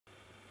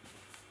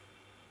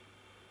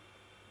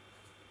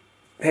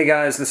Hey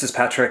guys, this is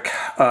Patrick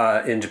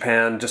in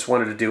Japan. Just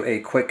wanted to do a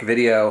quick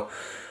video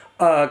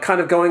kind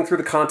of going through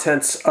the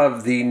contents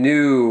of the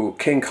new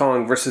King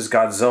Kong vs.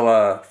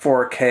 Godzilla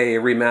 4K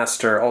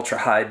remaster ultra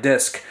high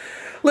disc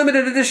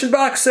limited edition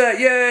box set.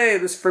 Yay!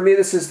 For me,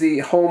 this is the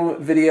home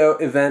video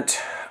event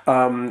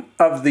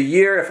of the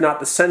year, if not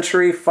the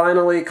century.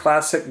 Finally,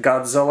 classic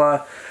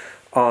Godzilla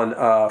on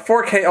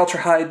 4K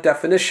ultra high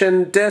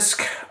definition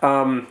disc.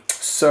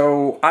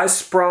 So I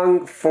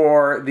sprung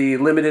for the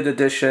limited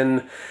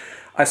edition.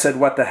 I said,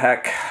 what the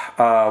heck?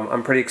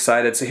 I'm pretty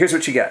excited. So here's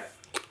what you get.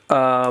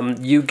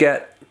 You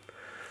get,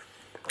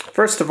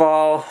 first of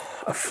all,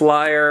 a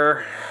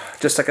flyer,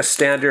 just like a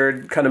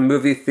standard kind of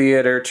movie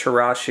theater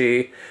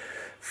chirashi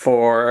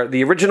for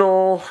the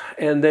original,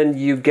 and then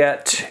you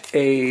get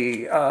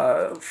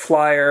a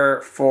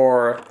flyer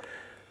for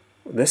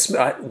this.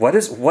 What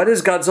is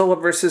Godzilla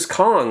vs.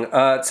 Kong?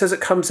 It says it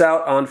comes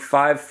out on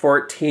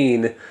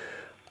 5/14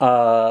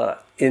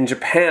 in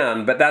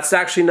Japan, but that's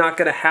actually not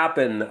going to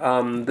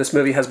happen. This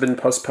movie has been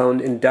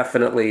postponed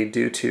indefinitely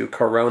due to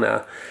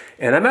Corona,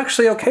 and I'm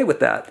actually okay with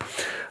that.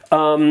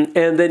 And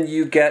then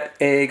you get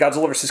a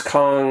Godzilla vs.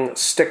 Kong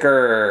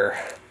sticker.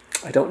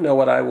 I don't know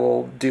what I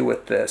will do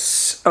with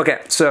this.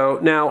 Okay, so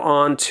now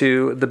on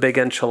to the big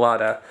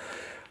enchilada.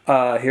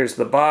 Here's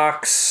the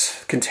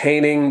box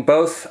containing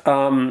both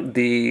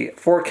the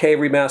 4K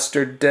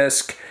remastered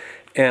disc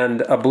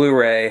and a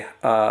Blu-ray,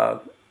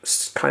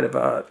 kind of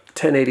a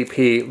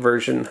 1080p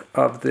version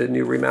of the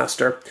new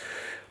remaster.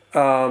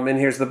 And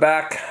here's the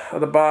back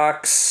of the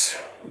box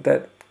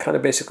that kind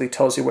of basically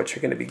tells you what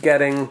you're going to be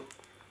getting.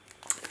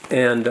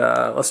 And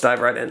let's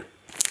dive right in.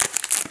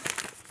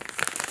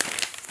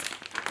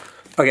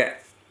 Okay,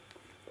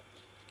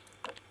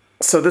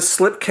 so this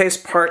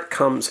slipcase part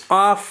comes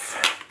off.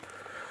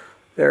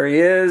 There he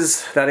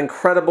is, that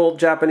incredible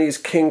Japanese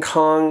King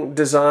Kong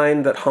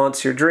design that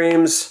haunts your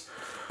dreams.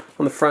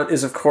 On the front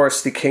is, of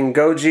course, the King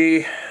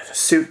Goji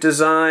suit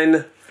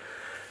design.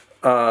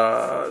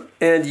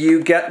 And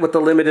you get, with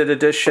the limited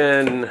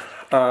edition,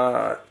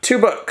 2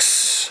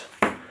 books.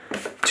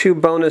 2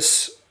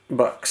 bonus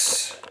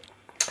books.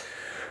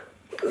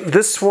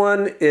 This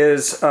one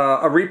is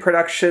a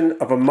reproduction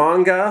of a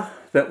manga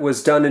that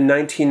was done in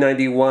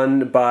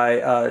 1991 by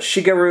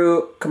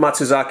Shigeru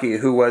Komatsuzaki,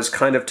 who was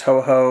kind of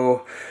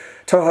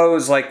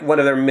Toho's like one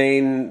of their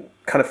main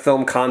kind of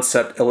film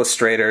concept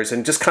illustrators,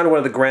 and just kind of one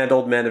of the grand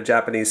old men of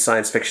Japanese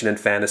science fiction and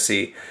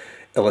fantasy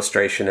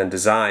illustration and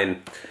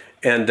design.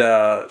 And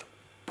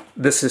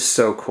this is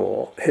so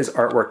cool. His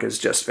artwork is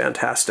just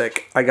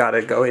fantastic. I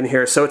gotta go in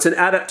here. So it's an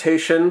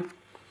adaptation,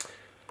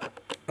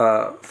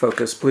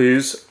 focus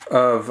please,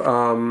 of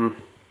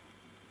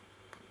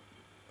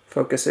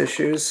focus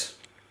issues.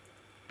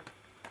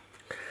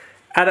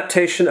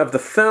 Adaptation of the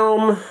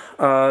film.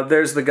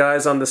 There's the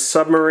guys on the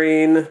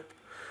submarine.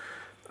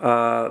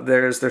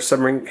 There's their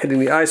submarine hitting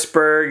the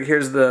iceberg.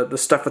 Here's the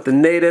stuff with the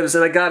natives.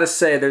 And I gotta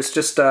say, there's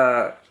just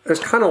there's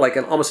kind of like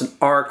almost an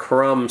R.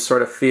 Crumb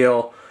sort of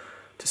feel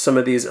to some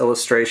of these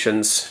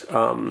illustrations.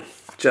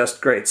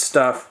 Just great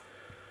stuff.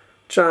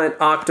 Giant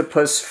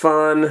octopus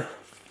fun.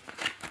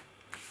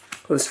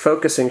 This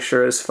focusing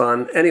sure is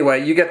fun.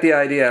 Anyway, you get the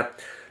idea.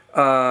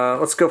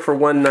 Let's go for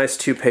one nice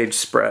 2-page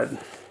spread.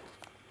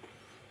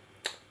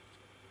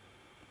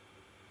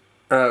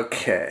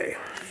 Okay,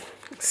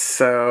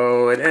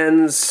 so it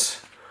ends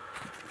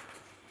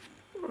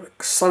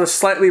on a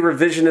slightly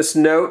revisionist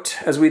note,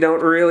 as we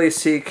don't really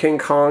see King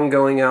Kong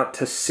going out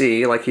to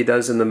sea like he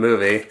does in the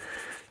movie.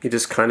 You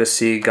just kind of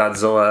see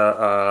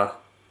Godzilla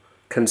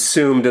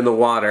consumed in the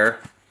water,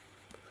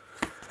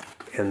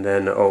 and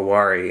then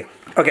Owari.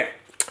 Okay,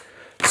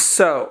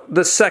 so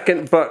the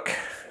second book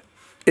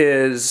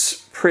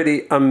is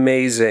pretty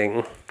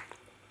amazing.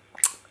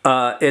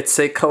 It's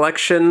a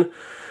collection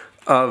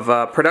of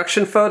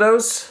production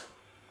photos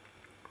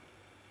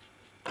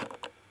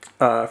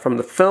from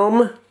the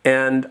film,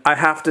 and I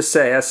have to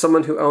say, as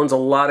someone who owns a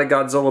lot of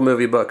Godzilla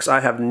movie books,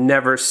 I have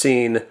never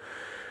seen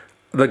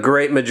the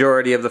great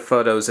majority of the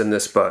photos in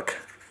this book.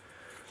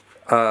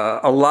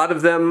 A lot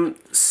of them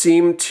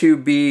seem to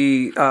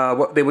be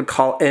what they would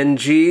call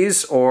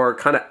NGs, or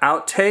kind of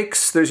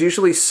outtakes. There's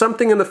usually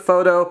something in the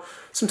photo.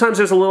 Sometimes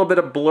there's a little bit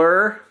of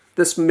blur.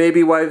 This may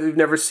be why we've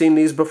never seen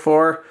these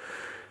before.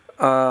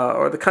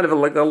 Or the kind of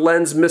like a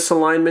lens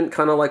misalignment,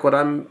 kind of like what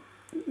I'm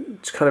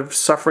kind of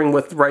suffering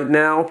with right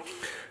now.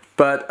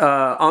 But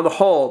on the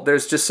whole,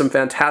 there's just some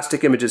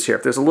fantastic images here.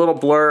 If there's a little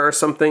blur or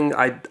something,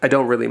 I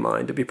don't really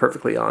mind, to be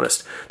perfectly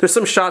honest. There's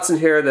some shots in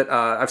here that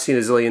I've seen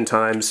a zillion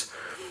times,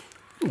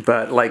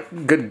 but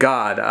like, good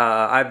God,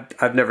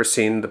 I've never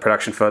seen the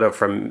production photo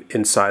from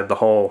inside the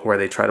hole where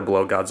they try to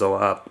blow Godzilla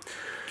up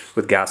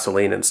with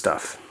gasoline and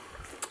stuff.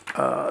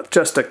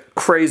 Just a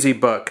crazy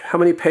book. How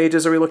many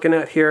pages are we looking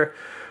at here?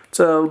 It's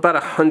about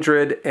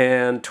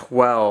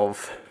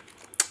 112.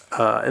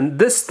 And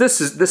this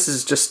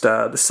is just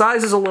the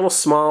size is a little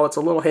small. It's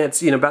a little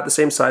handsy, about the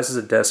same size as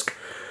a disc.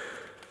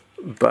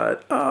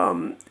 But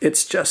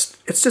it's just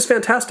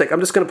fantastic.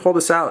 I'm just going to pull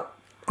this out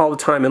all the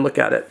time and look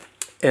at it,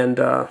 and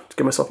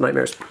give myself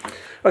nightmares.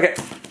 Okay,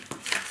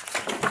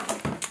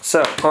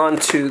 So on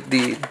to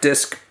the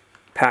disc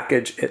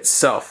package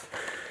itself.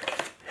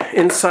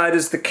 Inside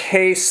is the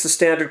case, the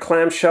standard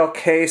clamshell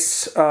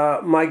case.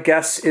 My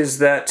guess is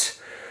that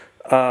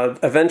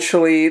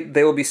eventually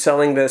they will be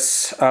selling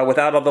this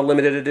without all the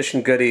limited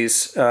edition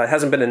goodies. It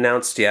hasn't been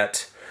announced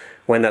yet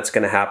when that's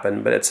going to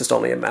happen, but it's just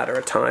only a matter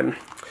of time.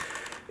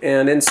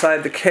 And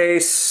inside the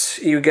case,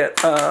 you get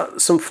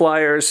some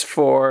flyers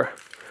for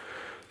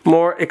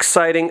more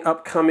exciting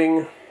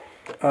upcoming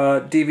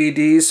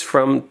DVDs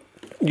from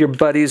your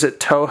buddies at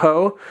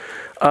Toho.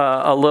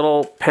 A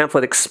little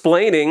pamphlet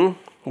explaining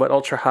what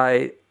Ultra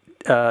High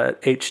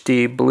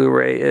HD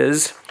Blu-ray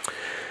is,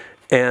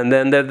 and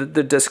then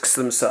the discs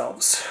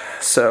themselves.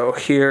 So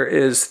here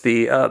is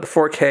the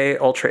 4K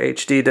Ultra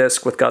HD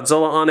disc with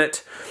Godzilla on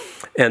it,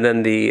 and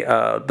then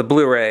the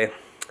Blu-ray,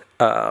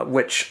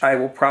 which I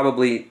will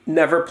probably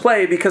never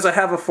play because I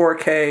have a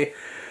 4K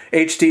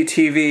HD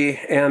TV,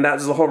 and that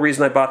was the whole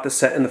reason I bought this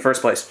set in the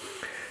first place.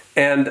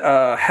 And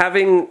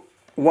having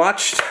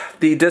watched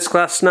the disc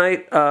last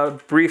night,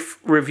 brief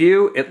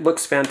review, it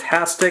looks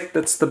fantastic.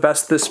 That's the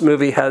best this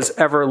movie has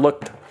ever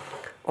looked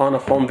on a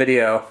home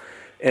video.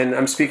 And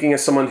I'm speaking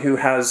as someone who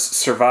has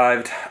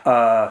survived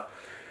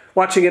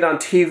watching it on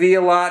TV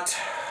a lot.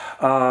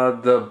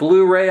 The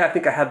Blu-ray, I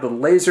think I had the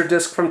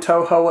Laserdisc from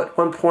Toho at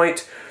one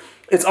point.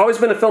 It's always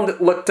been a film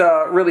that looked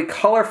really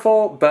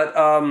colorful, but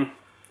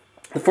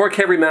the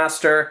 4K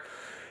remaster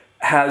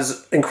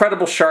has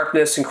incredible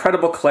sharpness,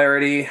 incredible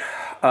clarity.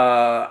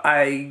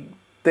 I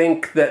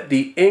think that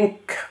the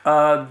ink,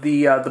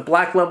 the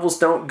black levels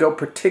don't go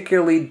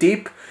particularly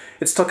deep.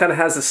 It still kind of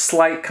has a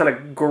slight kind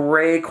of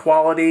gray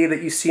quality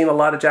that you see in a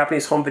lot of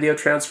Japanese home video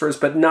transfers,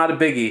 but not a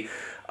biggie.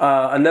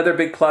 Another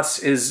big plus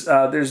is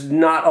there's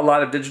not a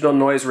lot of digital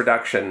noise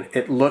reduction.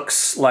 It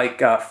looks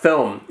like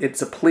film.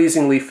 It's a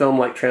pleasingly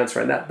film-like transfer,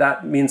 and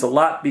that means a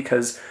lot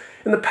because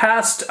in the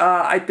past,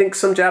 I think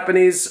some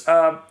Japanese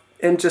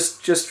and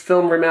just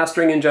film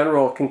remastering in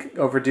general can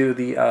overdo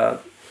the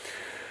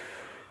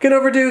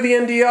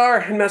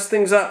NDR and mess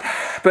things up.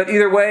 But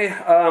either way,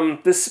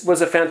 this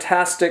was a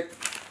fantastic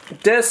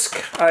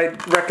disc. I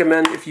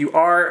recommend if you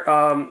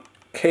are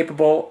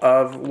capable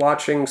of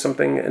watching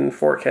something in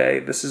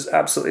 4K, this is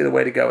absolutely the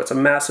way to go. It's a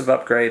massive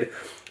upgrade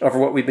over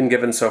what we've been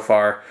given so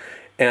far.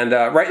 And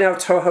right now,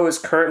 Toho is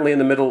currently in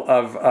the middle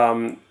of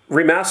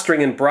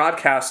remastering and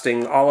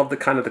broadcasting all of the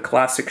kind of the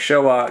classic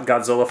Showa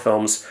Godzilla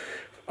films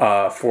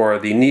for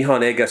the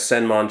Nihon Eiga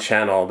Senmon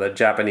channel, the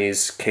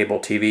Japanese cable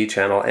TV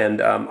channel.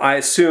 And I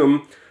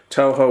assume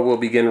Toho will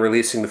begin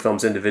releasing the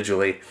films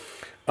individually.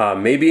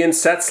 Maybe in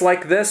sets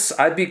like this,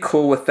 I'd be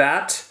cool with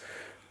that.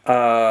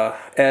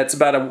 It's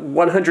about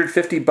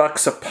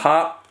 $150 a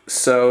pop,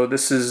 so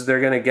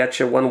they're gonna get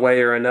you one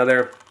way or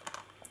another.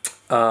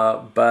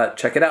 But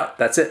check it out.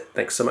 That's it.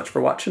 Thanks so much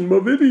for watching my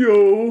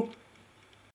video.